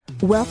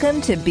Welcome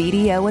to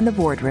BDO in the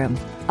Boardroom,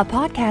 a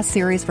podcast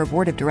series for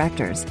board of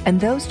directors and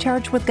those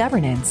charged with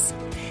governance.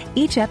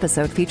 Each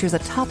episode features a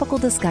topical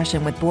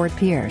discussion with board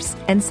peers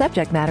and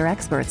subject matter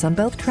experts on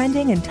both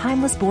trending and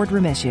timeless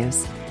boardroom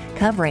issues,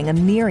 covering a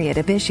myriad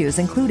of issues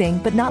including,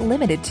 but not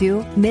limited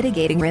to,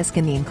 mitigating risk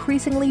in the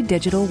increasingly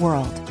digital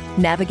world,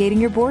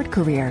 navigating your board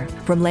career,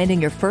 from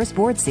landing your first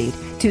board seat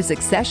to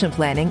succession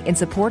planning in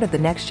support of the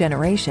next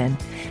generation,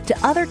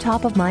 to other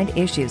top-of-mind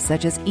issues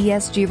such as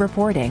ESG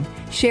reporting,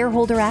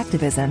 shareholder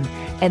activism,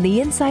 and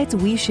the insights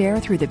we share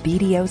through the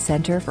BDO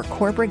Center for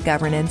Corporate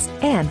Governance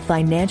and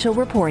Financial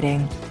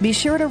Reporting. Be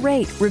sure to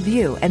rate,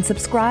 review, and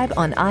subscribe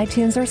on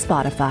iTunes or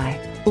Spotify.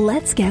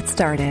 Let's get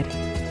started.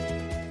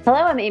 Hello,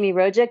 I'm Amy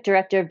Rojic,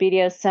 Director of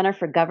BDO's Center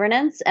for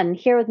Governance, and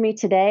here with me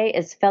today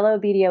is fellow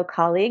BDO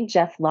colleague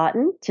Jeff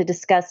Lawton to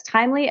discuss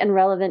timely and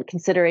relevant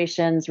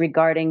considerations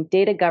regarding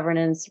data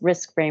governance,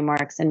 risk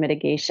frameworks, and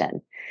mitigation.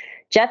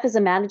 Jeff is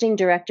a managing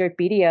director at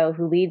BDO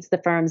who leads the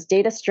firm's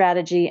data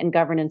strategy and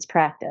governance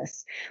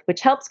practice,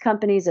 which helps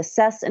companies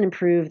assess and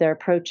improve their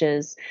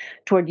approaches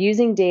toward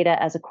using data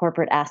as a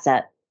corporate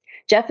asset.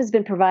 Jeff has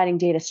been providing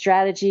data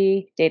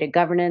strategy, data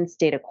governance,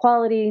 data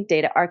quality,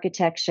 data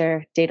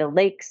architecture, data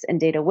lakes,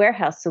 and data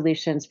warehouse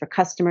solutions for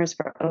customers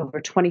for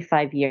over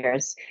 25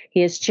 years.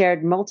 He has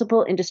chaired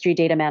multiple industry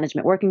data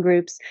management working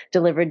groups,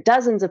 delivered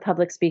dozens of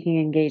public speaking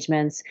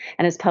engagements,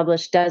 and has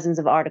published dozens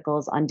of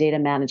articles on data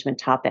management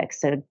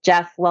topics. So,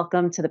 Jeff,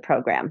 welcome to the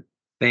program.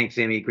 Thanks,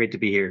 Amy. Great to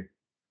be here.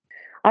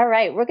 All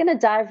right, we're going to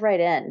dive right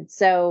in.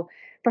 So,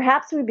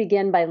 perhaps we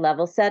begin by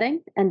level setting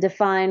and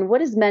define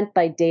what is meant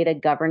by data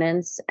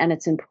governance and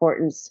its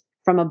importance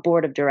from a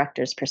board of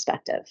directors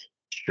perspective.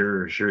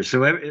 Sure.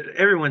 So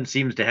everyone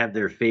seems to have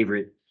their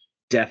favorite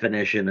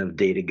definition of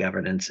data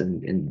governance.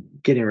 And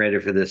getting ready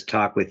for this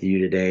talk with you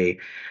today,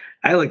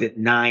 I looked at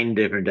 9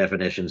 different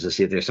definitions to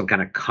see if there's some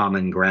kind of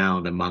common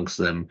ground amongst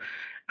them.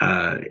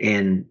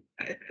 And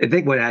I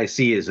think what I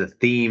see is the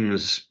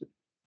themes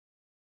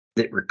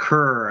that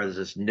recur as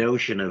this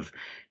notion of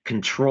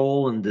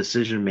control and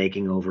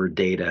decision-making over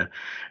data.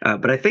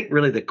 But I think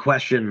really the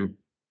question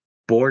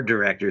board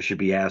directors should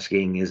be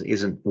asking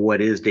isn't what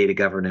is data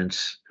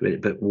governance,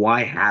 but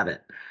why have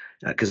it?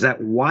 Because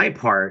that why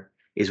part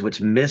is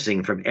what's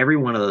missing from every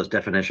one of those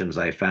definitions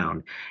I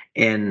found.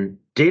 And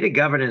data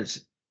governance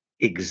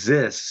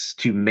exists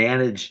to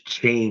manage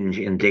change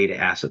in data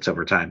assets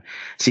over time.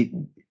 See,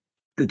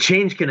 the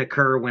change can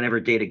occur whenever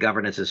data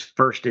governance is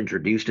first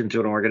introduced into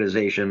an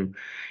organization.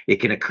 It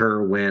can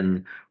occur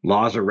when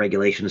laws or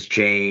regulations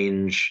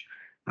change.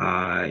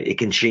 It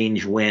can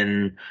change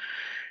when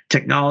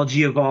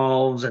technology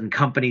evolves and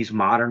companies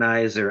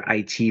modernize their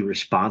IT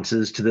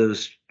responses to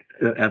those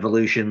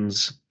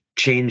evolutions.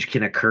 Change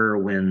can occur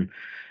when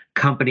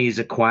companies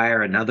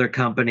acquire another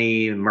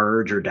company,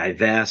 merge or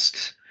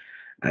divest.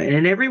 And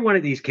in every one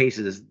of these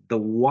cases, the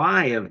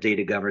why of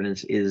data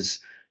governance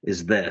is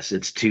this.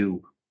 It's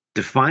to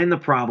define the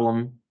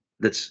problem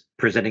that's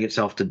presenting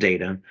itself to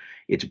data.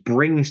 It's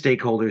bringing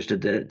stakeholders to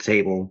the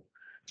table.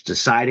 It's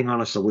deciding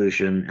on a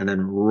solution and then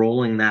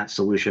rolling that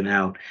solution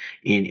out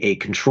in a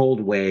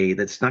controlled way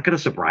that's not going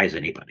to surprise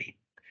anybody.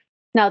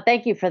 No,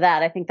 thank you for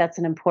that. I think that's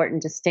an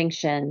important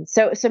distinction.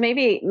 So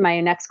maybe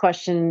my next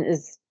question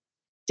is,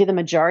 do the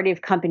majority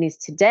of companies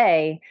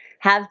today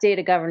have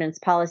data governance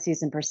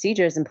policies and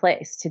procedures in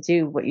place to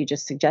do what you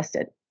just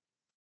suggested?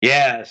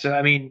 Yeah. So,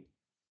 I mean,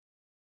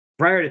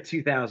 prior to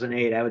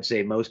 2008, I would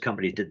say most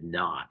companies did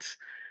not.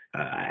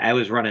 I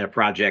was running a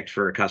project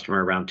for a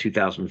customer around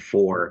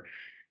 2004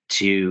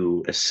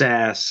 to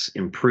assess,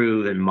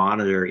 improve, and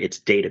monitor its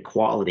data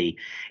quality.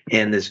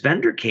 And this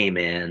vendor came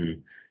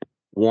in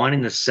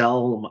wanting to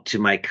sell to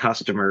my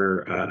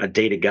customer a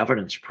data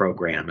governance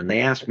program. And they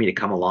asked me to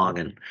come along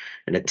and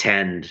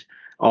attend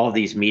all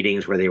these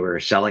meetings where they were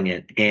selling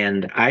it.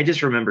 And I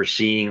just remember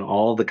seeing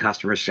all the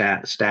customer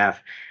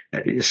staff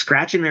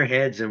scratching their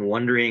heads and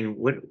wondering,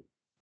 what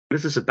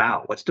is this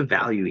about? What's the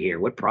value here?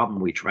 What problem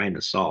are we trying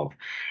to solve?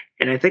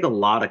 And I think a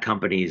lot of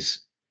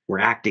companies were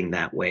acting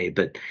that way.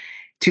 But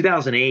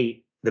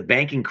 2008, the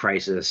banking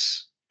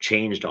crisis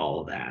changed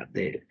all of that.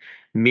 The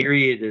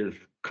myriad of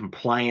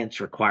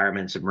compliance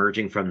requirements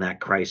emerging from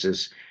that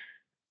crisis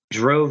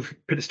drove,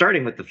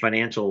 starting with the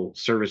financial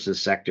services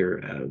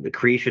sector, the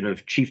creation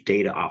of chief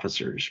data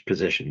officers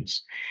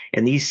positions.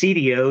 And these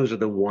CDOs are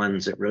the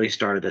ones that really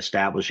started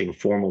establishing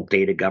formal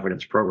data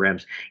governance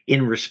programs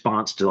in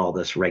response to all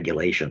this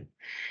regulation.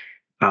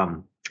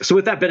 So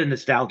with that bit of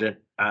nostalgia,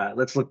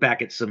 let's look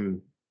back at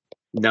some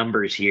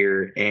numbers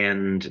here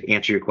and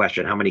answer your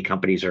question. How many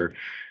companies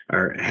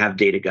have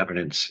data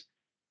governance?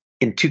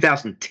 In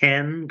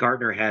 2010,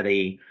 Gartner had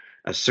a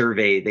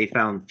survey. They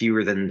found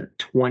fewer than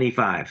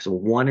 25. So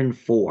 1 in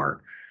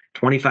 4,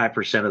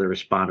 25% of the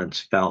respondents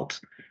felt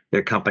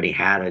their company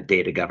had a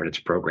data governance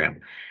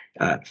program.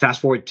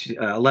 Fast forward to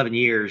 11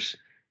 years,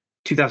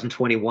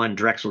 2021,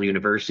 Drexel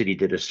University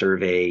did a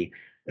survey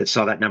that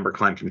saw that number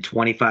climb from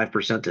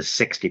 25% to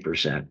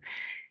 60%.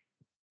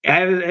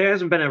 There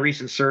hasn't been a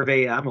recent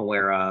survey I'm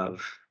aware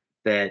of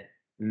that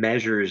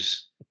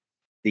measures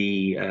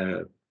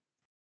the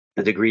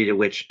the degree to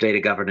which data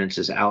governance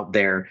is out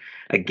there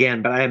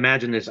again. But I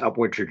imagine this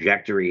upward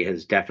trajectory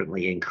has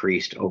definitely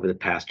increased over the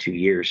past 2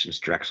 years since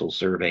Drexel's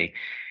survey.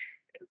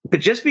 But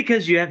just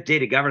because you have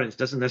data governance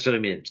doesn't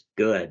necessarily mean it's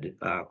good.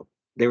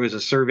 There was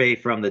a survey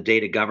from the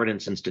Data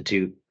Governance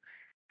Institute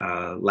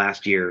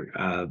last year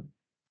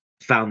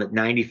found that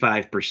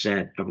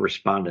 95% of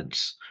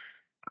respondents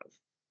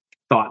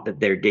thought that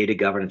their data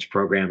governance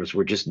programs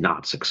were just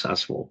not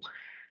successful.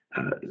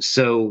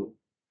 So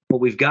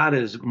what we've got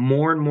is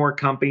more and more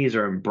companies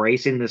are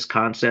embracing this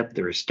concept.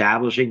 They're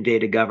establishing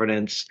data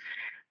governance,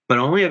 but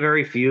only a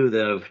very few of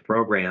the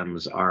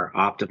programs are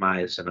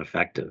optimized and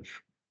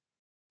effective.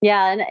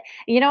 Yeah, and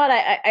you know what?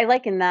 I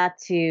liken that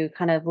to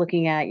kind of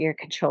looking at your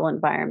control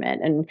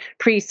environment. And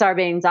pre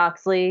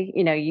Sarbanes-Oxley,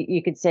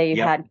 you could say you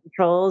Yep. had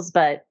controls,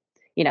 but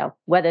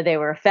whether they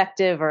were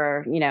effective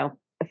or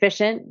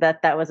efficient,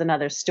 that was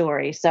another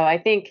story. So I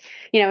think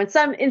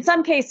in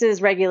some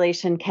cases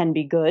regulation can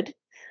be good.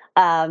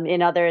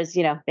 In others,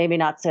 maybe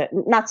not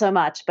so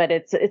much, but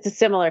it's a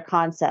similar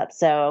concept.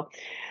 So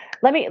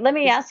let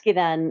me ask you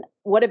then,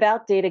 what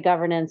about data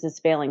governance is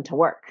failing to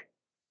work?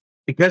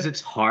 Because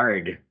it's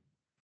hard.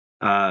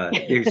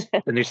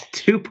 There's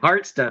two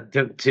parts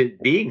to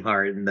being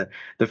hard, and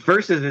the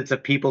first is it's a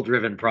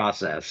people-driven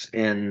process,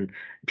 and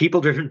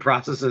people-driven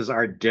processes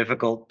are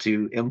difficult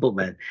to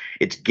implement.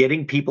 It's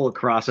getting people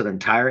across an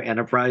entire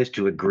enterprise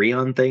to agree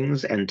on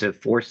things and to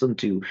force them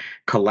to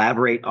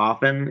collaborate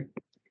often.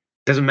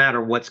 Doesn't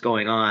matter what's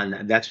going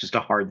on. That's just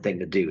a hard thing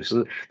to do.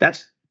 So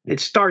it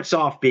starts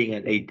off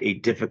being a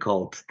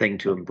difficult thing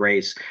to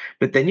embrace,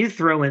 but then you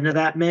throw into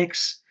that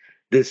mix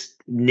this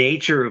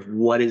nature of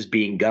what is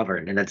being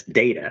governed, and that's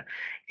data.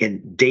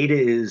 And data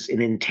is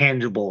an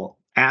intangible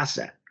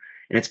asset,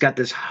 and it's got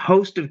this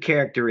host of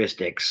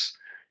characteristics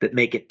that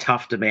make it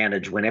tough to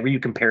manage whenever you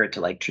compare it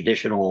to like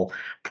traditional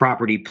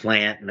property,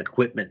 plant, and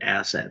equipment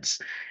assets.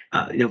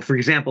 For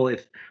example,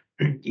 if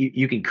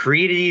you can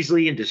create it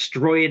easily and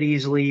destroy it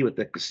easily with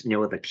a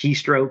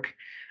keystroke.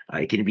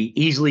 It can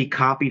be easily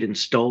copied and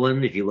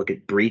stolen if you look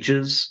at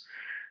breaches.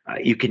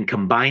 You can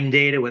combine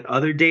data with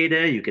other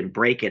data. You can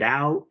break it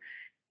out.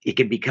 It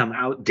can become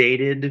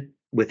outdated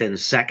within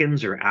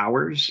seconds or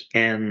hours.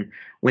 And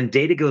when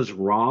data goes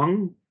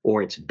wrong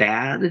or it's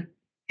bad,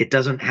 it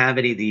doesn't have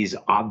any of these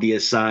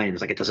obvious signs,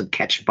 like it doesn't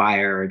catch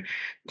fire,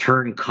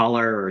 turn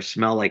color, or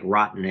smell like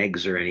rotten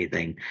eggs or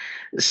anything.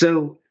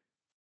 So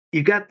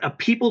you've got a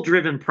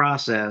people-driven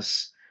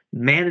process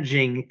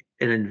managing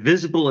an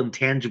invisible,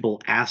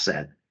 intangible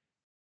asset.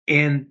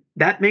 And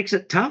that makes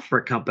it tough for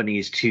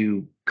companies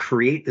to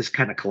create this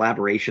kind of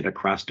collaboration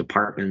across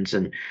departments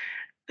and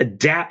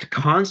adapt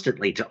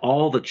constantly to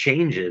all the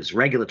changes,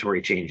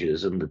 regulatory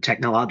changes and the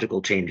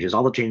technological changes,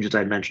 all the changes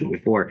I mentioned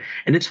before.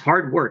 And it's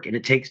hard work, and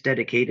it takes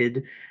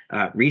dedicated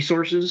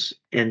resources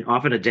and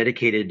often a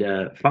dedicated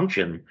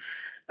function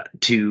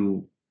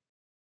to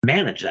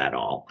manage that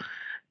all.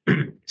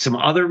 Some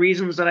other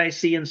reasons that I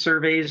see in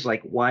surveys,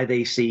 like why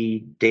they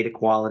see data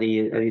quality,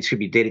 it could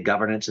be data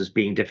governance as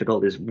being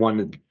difficult, is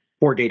one,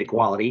 poor data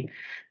quality,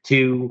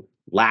 two,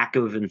 lack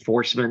of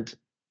enforcement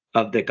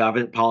of the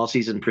government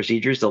policies and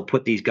procedures. They'll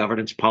put these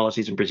governance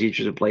policies and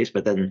procedures in place,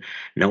 but then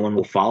no one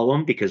will follow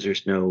them because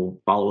there's no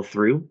follow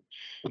through.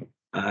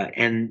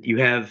 And you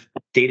have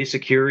data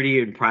security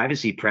and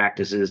privacy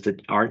practices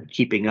that aren't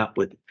keeping up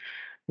with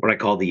what I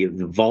call the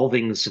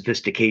evolving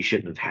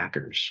sophistication of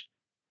hackers.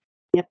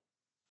 Yep.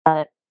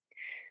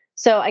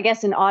 So I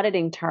guess in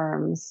auditing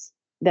terms,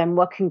 then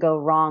what can go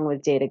wrong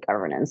with data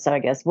governance? So I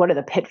guess what are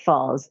the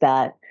pitfalls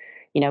that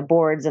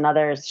boards and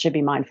others should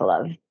be mindful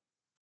of?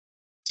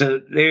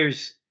 So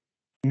there's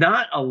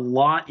not a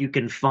lot you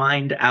can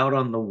find out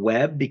on the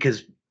web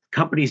because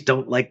companies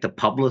don't like to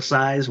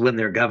publicize when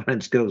their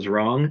governance goes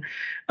wrong.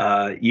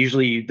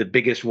 Usually the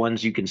biggest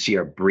ones you can see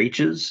are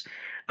breaches.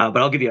 But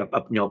I'll give you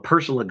a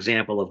personal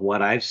example of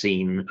what I've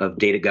seen of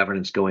data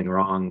governance going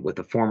wrong with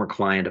a former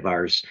client of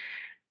ours.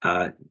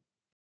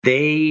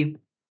 They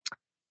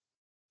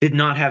did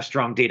not have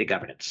strong data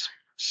governance.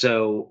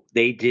 So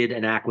they did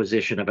an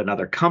acquisition of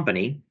another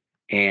company,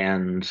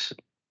 and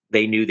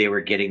they knew they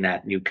were getting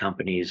that new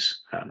company's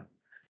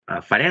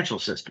financial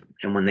system.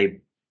 And when they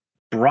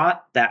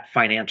brought that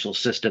financial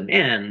system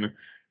in,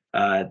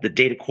 the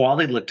data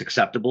quality looked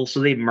acceptable, so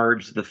they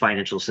merged the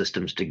financial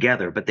systems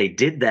together. But they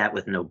did that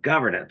with no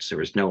governance. There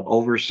was no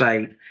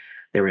oversight.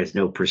 There was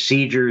no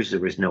procedures. There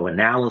was no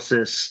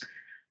analysis.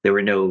 There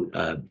were no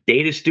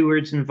data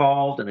stewards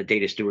involved, and a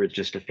data steward is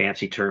just a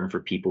fancy term for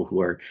people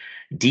who are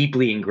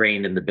deeply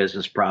ingrained in the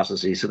business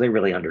processes, so they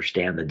really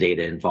understand the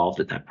data involved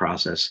in that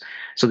process.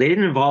 So they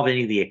didn't involve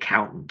any of the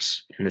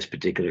accountants in this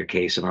particular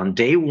case. And on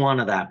day one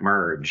of that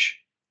merge,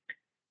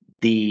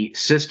 the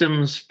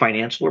system's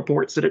financial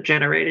reports that it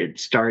generated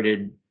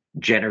started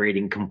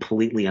generating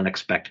completely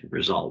unexpected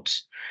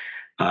results.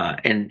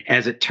 And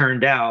as it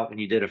turned out, when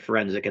you did a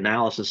forensic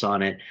analysis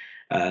on it,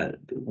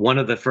 one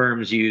of the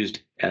firms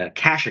used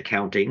cash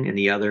accounting, and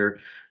the other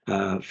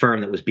firm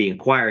that was being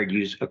acquired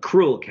used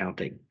accrual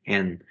accounting.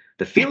 And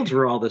the fields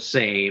were all the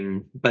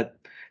same, but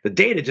the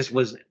data just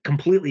was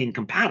completely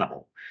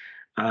incompatible.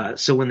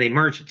 So when they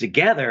merged it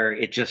together,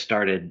 it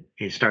started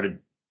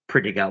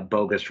printing out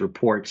bogus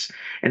reports.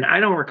 And I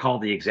don't recall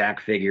the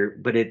exact figure,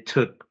 but it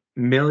took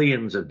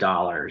millions of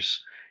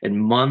dollars and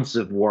months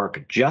of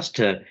work just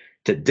to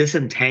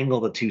disentangle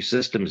the two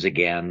systems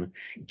again,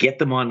 get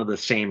them onto the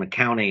same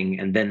accounting,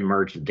 and then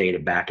merge the data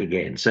back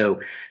again. So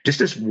just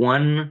this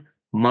one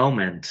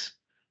moment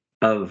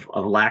of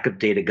lack of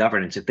data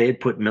governance, if they had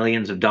put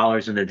millions of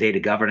dollars into data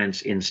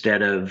governance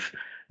instead of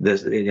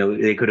this,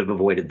 they could have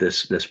avoided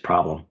this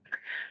problem.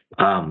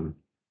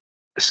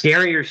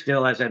 Scarier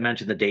still, as I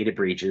mentioned, the data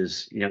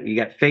breaches. You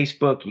got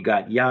Facebook, you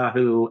got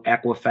Yahoo,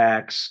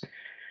 Equifax.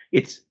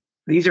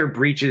 These are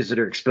breaches that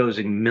are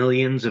exposing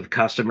millions of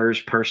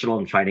customers' personal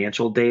and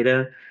financial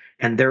data,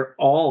 and they're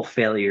all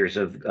failures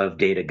of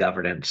data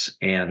governance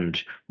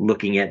and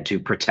looking into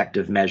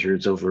protective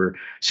measures over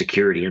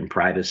security and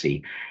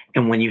privacy.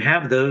 And when you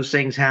have those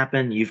things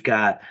happen, you've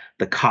got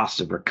the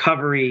cost of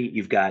recovery,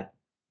 you've got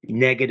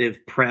negative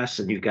press,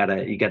 and you got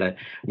to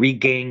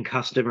regain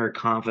customer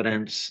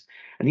confidence.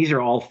 And these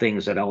are all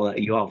things that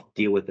you all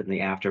deal with in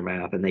the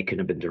aftermath, and they could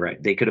have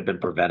been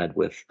prevented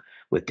with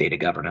data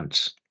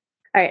governance.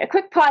 All right, a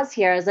quick pause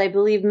here, as I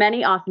believe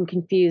many often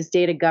confuse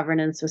data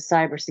governance with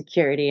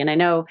cybersecurity. And I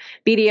know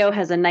BDO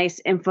has a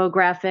nice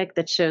infographic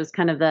that shows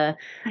kind of a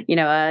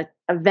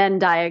Venn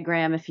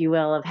diagram, if you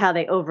will, of how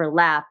they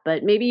overlap.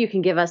 But maybe you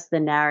can give us the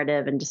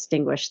narrative and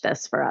distinguish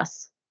this for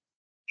us.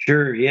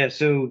 Sure. Yeah.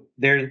 So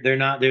they're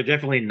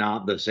definitely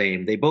not the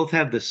same. They both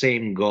have the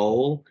same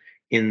goal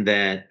in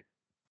that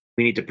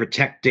we need to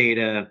protect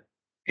data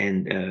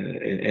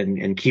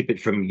and keep it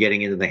from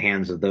getting into the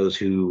hands of those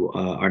who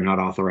are not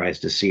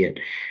authorized to see it.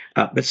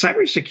 But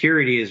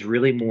cybersecurity is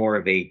really more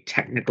of a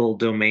technical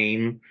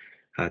domain,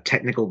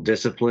 technical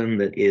discipline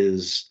that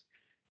is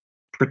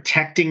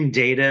protecting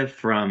data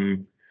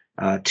from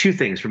two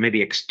things: from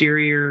maybe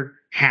exterior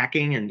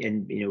hacking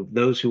and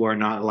those who are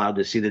not allowed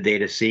to see the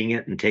data seeing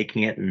it and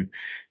taking it and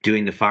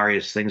doing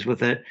nefarious things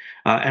with it,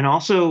 and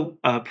also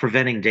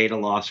preventing data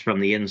loss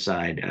from the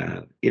inside,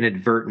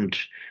 inadvertent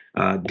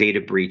data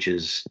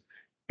breaches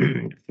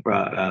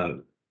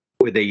where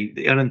they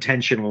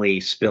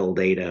unintentionally spill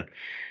data.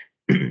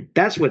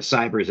 That's what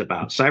cyber is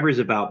about. Cyber is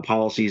about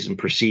policies and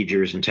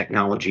procedures and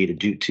technology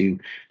to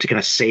kind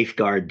of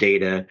safeguard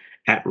data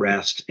at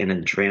rest and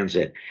in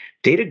transit.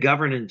 Data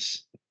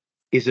governance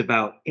is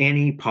about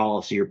any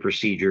policy or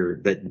procedure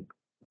that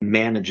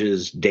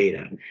manages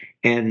data.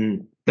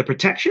 And the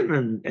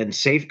protection and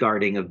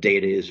safeguarding of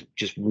data is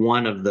just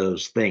one of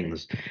those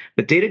things.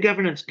 But data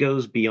governance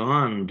goes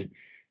beyond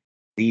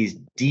these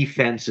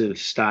defensive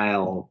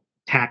style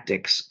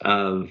tactics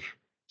of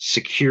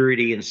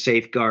security and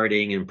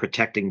safeguarding and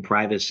protecting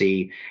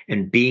privacy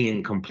and being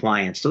in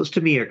compliance. Those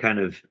to me are kind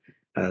of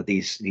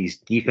these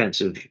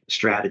defensive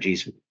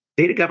strategies.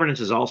 Data governance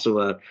is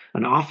also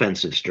an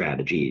offensive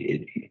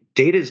strategy.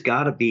 Data's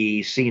got to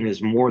be seen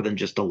as more than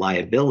just a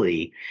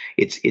liability.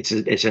 It's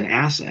an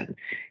asset,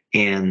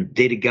 and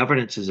data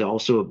governance is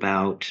also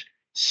about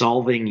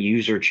solving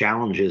user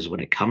challenges when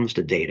it comes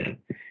to data.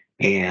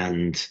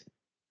 And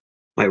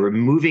by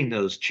removing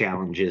those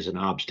challenges and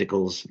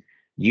obstacles,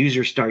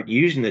 users start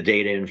using the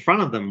data in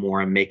front of them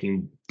more and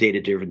making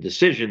data-driven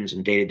decisions,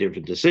 and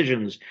data-driven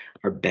decisions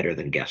are better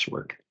than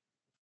guesswork.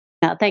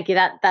 No, thank you.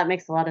 That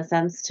makes a lot of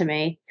sense to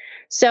me.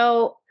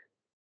 So,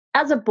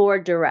 as a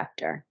board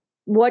director,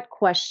 what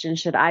question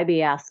should I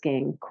be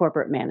asking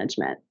corporate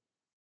management?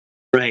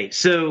 Right.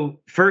 So,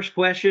 first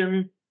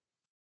question,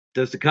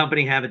 does the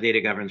company have a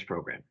data governance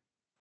program?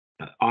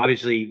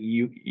 Obviously,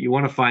 you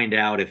want to find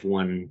out if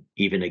one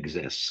even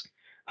exists.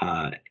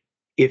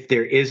 If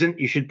there isn't,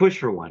 you should push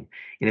for one.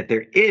 And if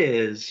there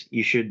is,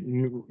 you should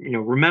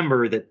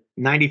remember that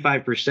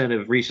 95%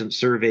 of recent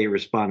survey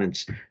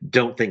respondents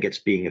don't think it's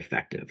being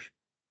effective.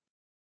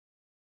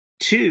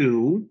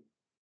 Two,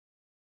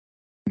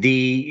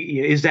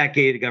 is that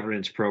data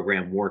governance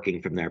program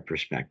working from their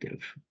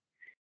perspective?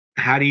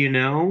 How do you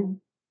know?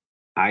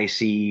 I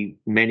see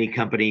many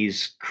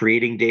companies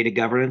creating data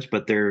governance,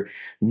 but they're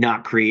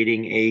not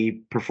creating a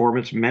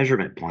performance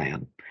measurement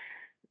plan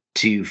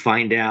to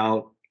find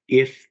out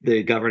if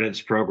the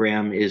governance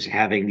program is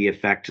having the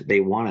effect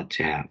they want it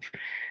to have.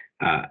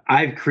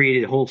 I've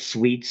created whole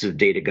suites of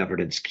data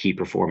governance key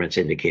performance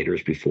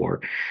indicators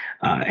before,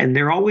 and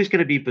they're always going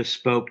to be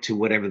bespoke to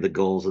whatever the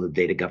goals of the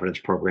data governance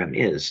program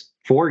is.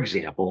 For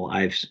example,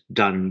 I've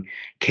done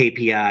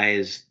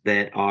KPIs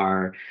that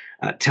are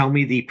tell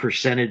me the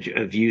percentage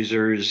of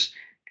users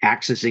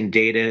accessing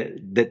data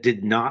that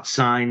did not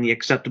sign the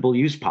acceptable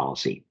use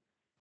policy.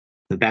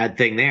 The bad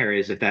thing there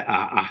is that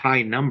a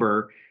high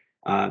number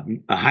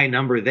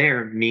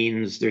there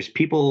means there's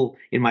people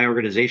in my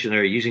organization that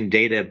are using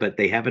data, but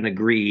they haven't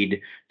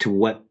agreed to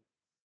what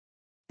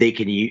they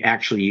can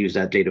actually use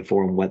that data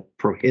for and what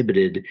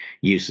prohibited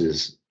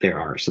uses there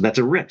are. So that's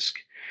a risk.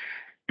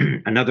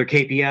 Another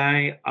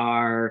KPI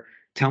are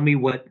tell me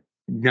what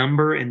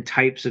number and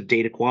types of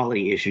data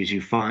quality issues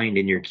you find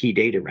in your key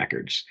data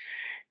records.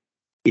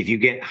 If you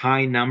get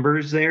high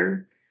numbers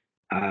there,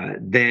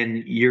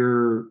 then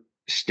you're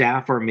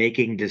staff are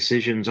making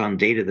decisions on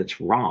data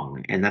that's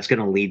wrong, and that's going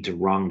to lead to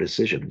wrong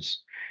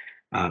decisions.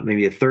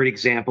 Maybe a third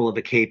example of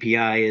a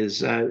KPI is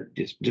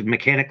just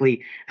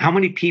mechanically, how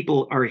many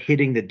people are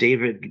hitting the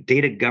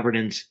data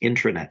governance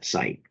intranet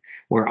site,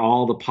 where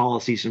all the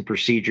policies and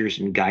procedures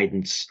and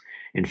guidance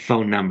and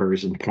phone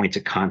numbers and points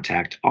of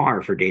contact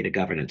are for data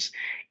governance.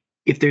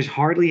 If there's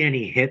hardly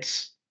any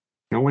hits,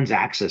 no one's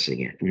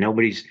accessing it.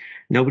 Nobody's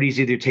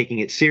either taking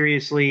it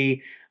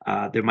seriously.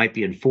 There might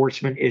be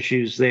enforcement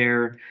issues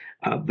there.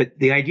 But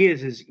the idea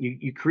is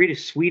you create a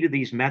suite of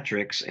these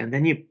metrics, and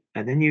then you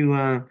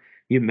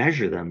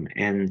measure them,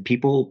 and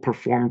people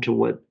perform to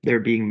what they're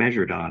being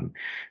measured on.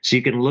 So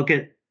you can look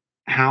at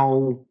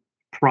how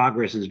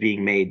progress is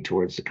being made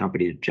towards the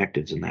company's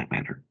objectives in that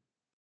manner.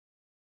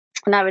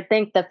 And I would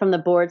think that from the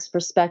board's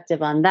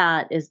perspective on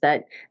that is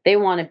that they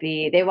want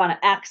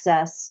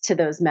access to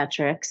those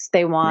metrics.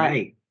 They want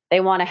Right. they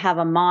want to have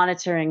a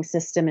monitoring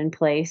system in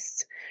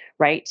place,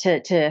 right,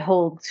 to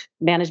hold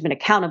management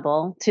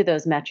accountable to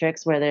those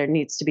metrics where there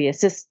needs to be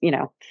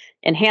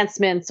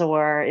enhancements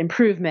or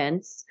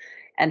improvements,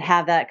 and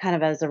have that kind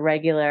of as a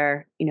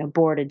regular,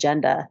 board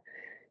agenda.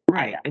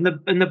 Right. And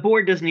the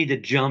board doesn't need to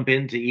jump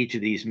into each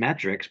of these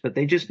metrics, but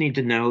they just need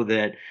to know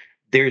that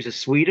there's a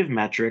suite of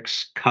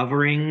metrics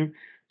covering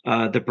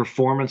the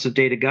performance of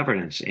data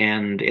governance.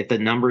 And if the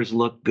numbers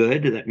look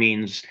good, that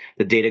means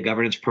the data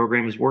governance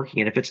program is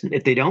working. And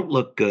if they don't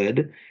look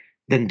good,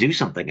 then do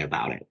something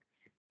about it.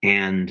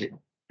 And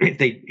if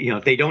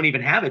they don't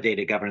even have a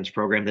data governance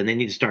program, then they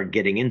need to start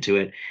getting into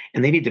it,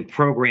 and they need to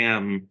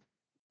program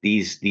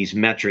these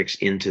metrics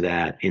into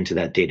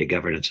that data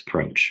governance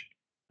approach.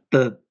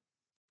 The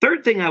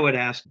third thing I would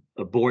ask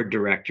a board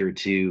director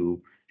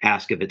to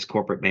ask of its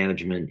corporate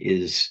management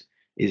is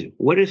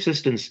what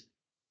assistance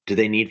do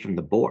they need from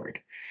the board?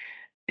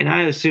 And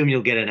I assume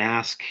you'll get an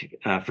ask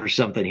for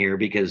something here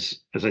because,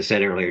 as I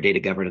said earlier, data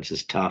governance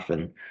is tough,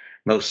 and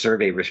most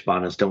survey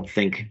respondents don't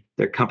think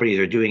their companies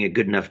are doing a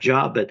good enough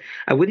job. But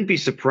I wouldn't be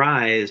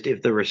surprised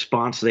if the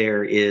response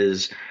there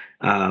is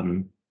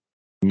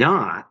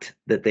not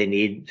that they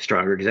need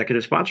stronger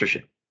executive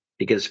sponsorship,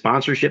 because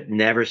sponsorship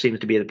never seems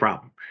to be the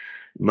problem.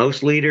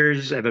 Most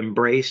leaders have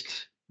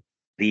embraced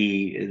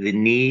the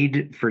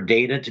need for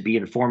data to be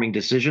informing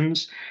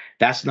decisions.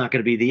 That's not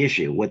going to be the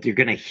issue. What you're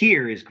going to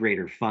hear is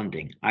greater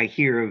funding. I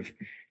hear of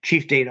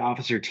chief data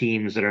officer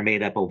teams that are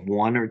made up of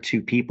 1 or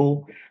 2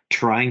 people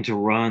trying to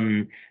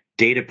run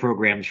data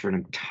programs for an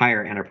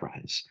entire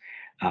enterprise.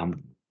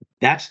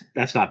 That's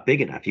not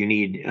big enough. You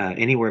need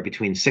anywhere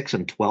between 6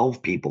 and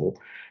 12 people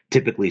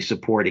typically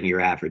supporting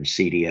your average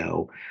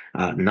CDO,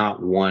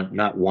 not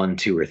one,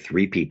 2, or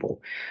 3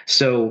 people.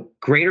 So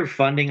greater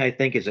funding, I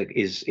think,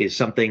 is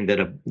something that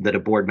a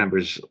board member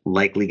is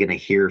likely going to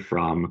hear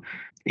from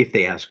if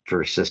they ask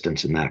for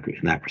assistance in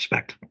that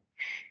respect.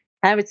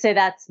 I would say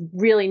that's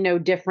really no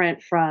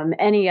different from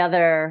any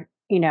other,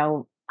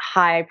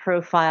 high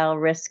profile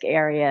risk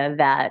area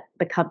that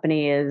the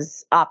company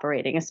is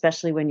operating,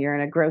 especially when you're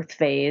in a growth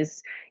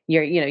phase.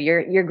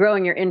 You're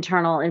growing your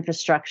internal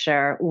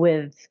infrastructure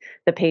with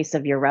the pace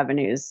of your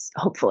revenues,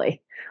 hopefully,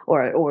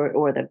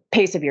 or the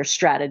pace of your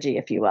strategy,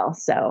 if you will.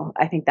 So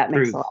I think that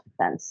makes a lot of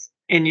sense.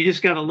 And you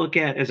just got to look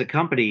at, as a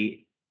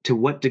company, to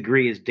what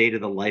degree is data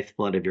the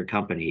lifeblood of your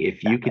company?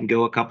 If you can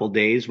go a couple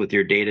days with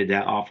your data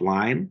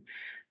offline,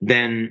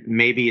 then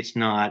maybe it's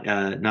not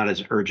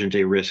as urgent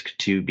a risk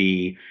to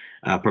be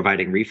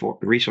providing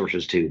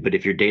resources to. But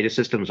if your data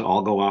systems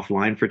all go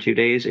offline for 2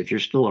 days, if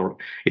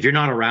you're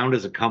not around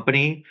as a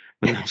company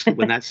when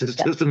that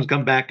systems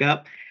come back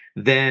up,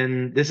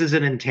 then this is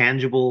an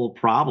intangible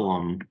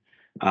problem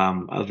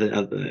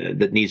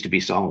that needs to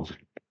be solved.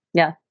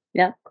 Yeah.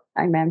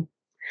 Amen.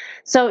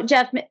 So,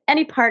 Jeff,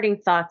 any parting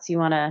thoughts you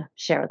want to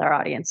share with our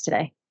audience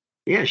today?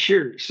 Yeah,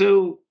 sure.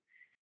 So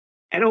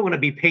I don't want to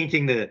be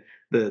painting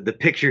the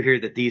picture here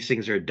that these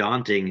things are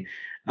daunting.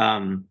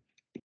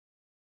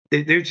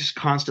 They're just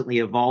constantly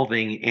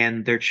evolving,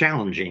 and they're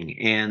challenging.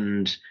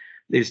 And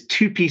there's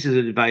 2 pieces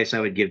of advice I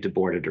would give to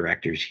board of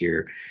directors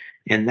here.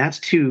 And that's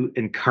to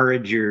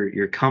encourage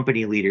your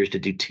company leaders to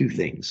do 2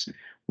 things.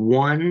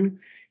 One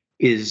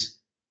is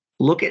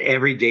look at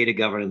every data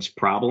governance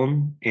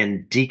problem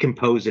and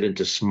decompose it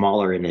into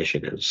smaller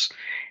initiatives.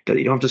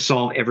 You don't have to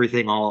solve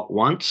everything all at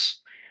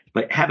once,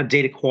 but have a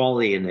data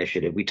quality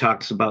initiative. We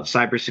talked about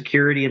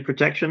cybersecurity and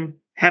protection.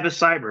 Have a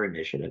cyber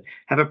initiative.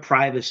 Have a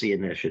privacy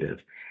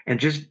initiative. And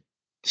just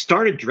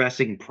start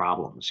addressing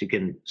problems. You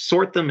can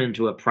sort them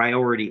into a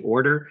priority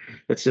order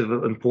that's of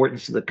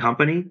importance to the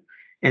company.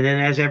 And then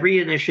as every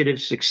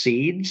initiative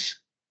succeeds,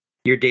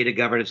 your data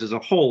governance as a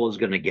whole is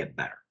going to get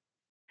better.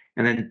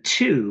 And then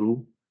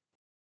 2,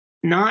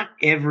 not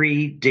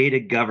every data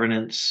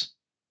governance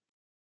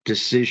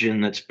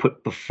decision that's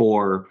put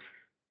before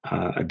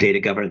a data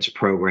governance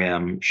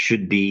program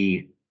should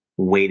be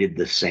weighted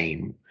the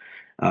same.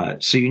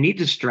 So you need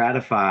to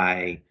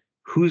stratify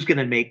who's going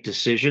to make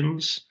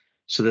decisions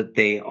so that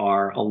they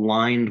are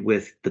aligned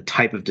with the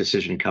type of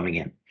decision coming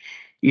in.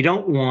 You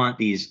don't want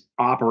these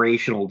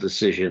operational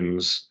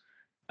decisions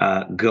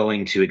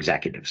going to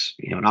executives.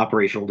 An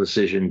operational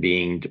decision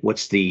being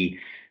what's the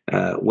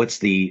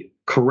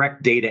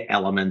correct data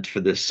element for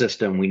this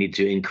system. We need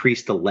to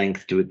increase the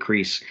length to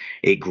increase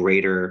a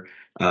greater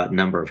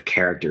number of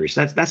characters.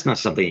 That's not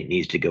something that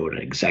needs to go to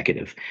an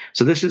executive.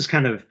 So this is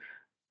kind of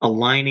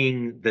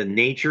aligning the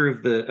nature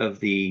of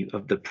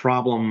the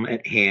problem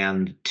at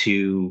hand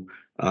to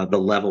the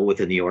level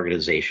within the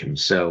organization.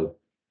 So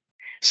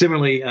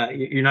similarly,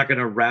 you're not going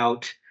to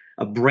route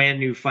a brand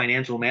new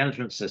financial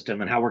management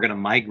system and how we're going to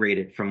migrate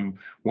it from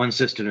one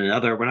system to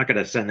another. We're not going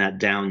to send that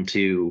down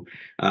to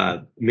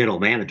middle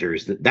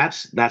managers.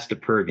 That's the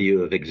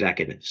purview of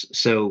executives.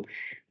 So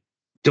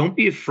don't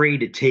be afraid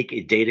to take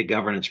a data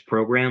governance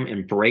program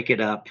and break it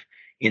up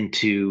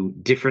into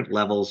different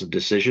levels of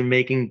decision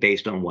making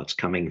based on what's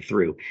coming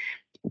through.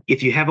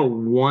 If you have a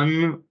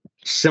one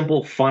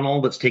simple funnel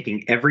that's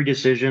taking every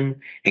decision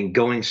and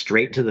going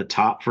straight to the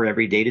top for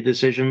every data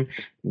decision,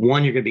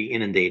 one, you're going to be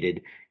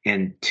inundated,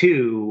 and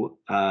two,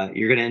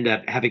 you're going to end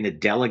up having to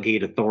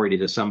delegate authority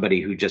to somebody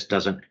who just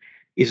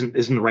isn't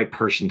the right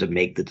person to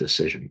make the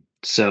decision.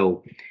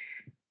 So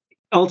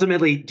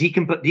ultimately,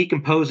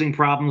 decomposing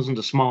problems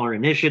into smaller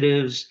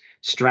initiatives,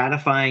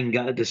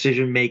 stratifying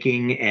decision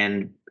making,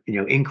 and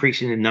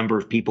increasing the number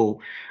of people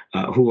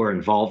who are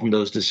involved in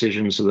those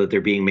decisions so that they're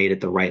being made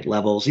at the right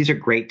levels. These are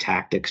great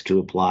tactics to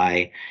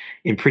apply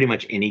in pretty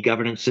much any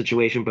governance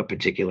situation, but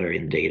particularly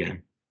in data.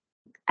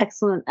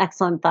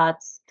 Excellent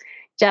thoughts.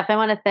 Jeff, I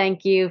want to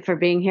thank you for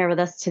being here with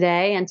us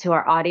today, and to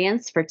our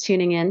audience for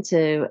tuning in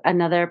to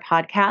another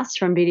podcast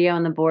from BDO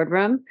in the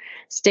Boardroom.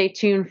 Stay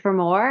tuned for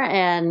more.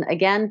 And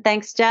again,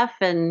 thanks, Jeff,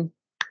 and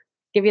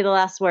give you the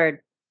last word.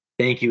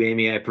 Thank you,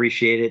 Amy. I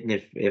appreciate it. And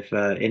if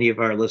any of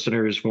our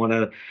listeners want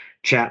to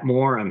chat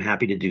more, I'm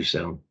happy to do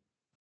so.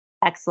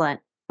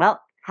 Excellent.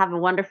 Well, have a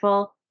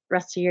wonderful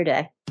rest of your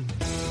day.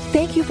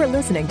 Thank you for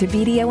listening to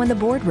BDO in the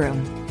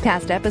Boardroom.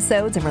 Past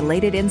episodes and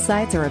related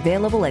insights are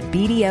available at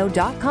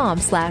bdo.com/BDO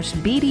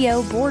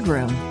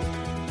Boardroom.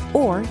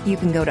 Or you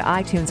can go to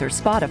iTunes or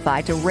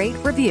Spotify to rate,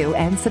 review,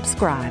 and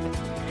subscribe.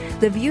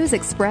 The views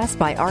expressed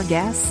by our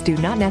guests do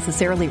not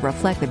necessarily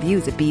reflect the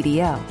views of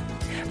BDO.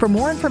 For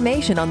more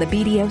information on the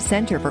BDO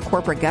Center for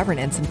Corporate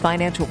Governance and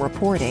Financial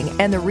Reporting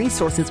and the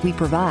resources we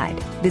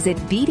provide, visit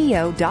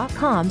bdo.com/BDO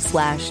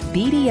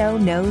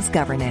Knows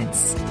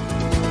Governance.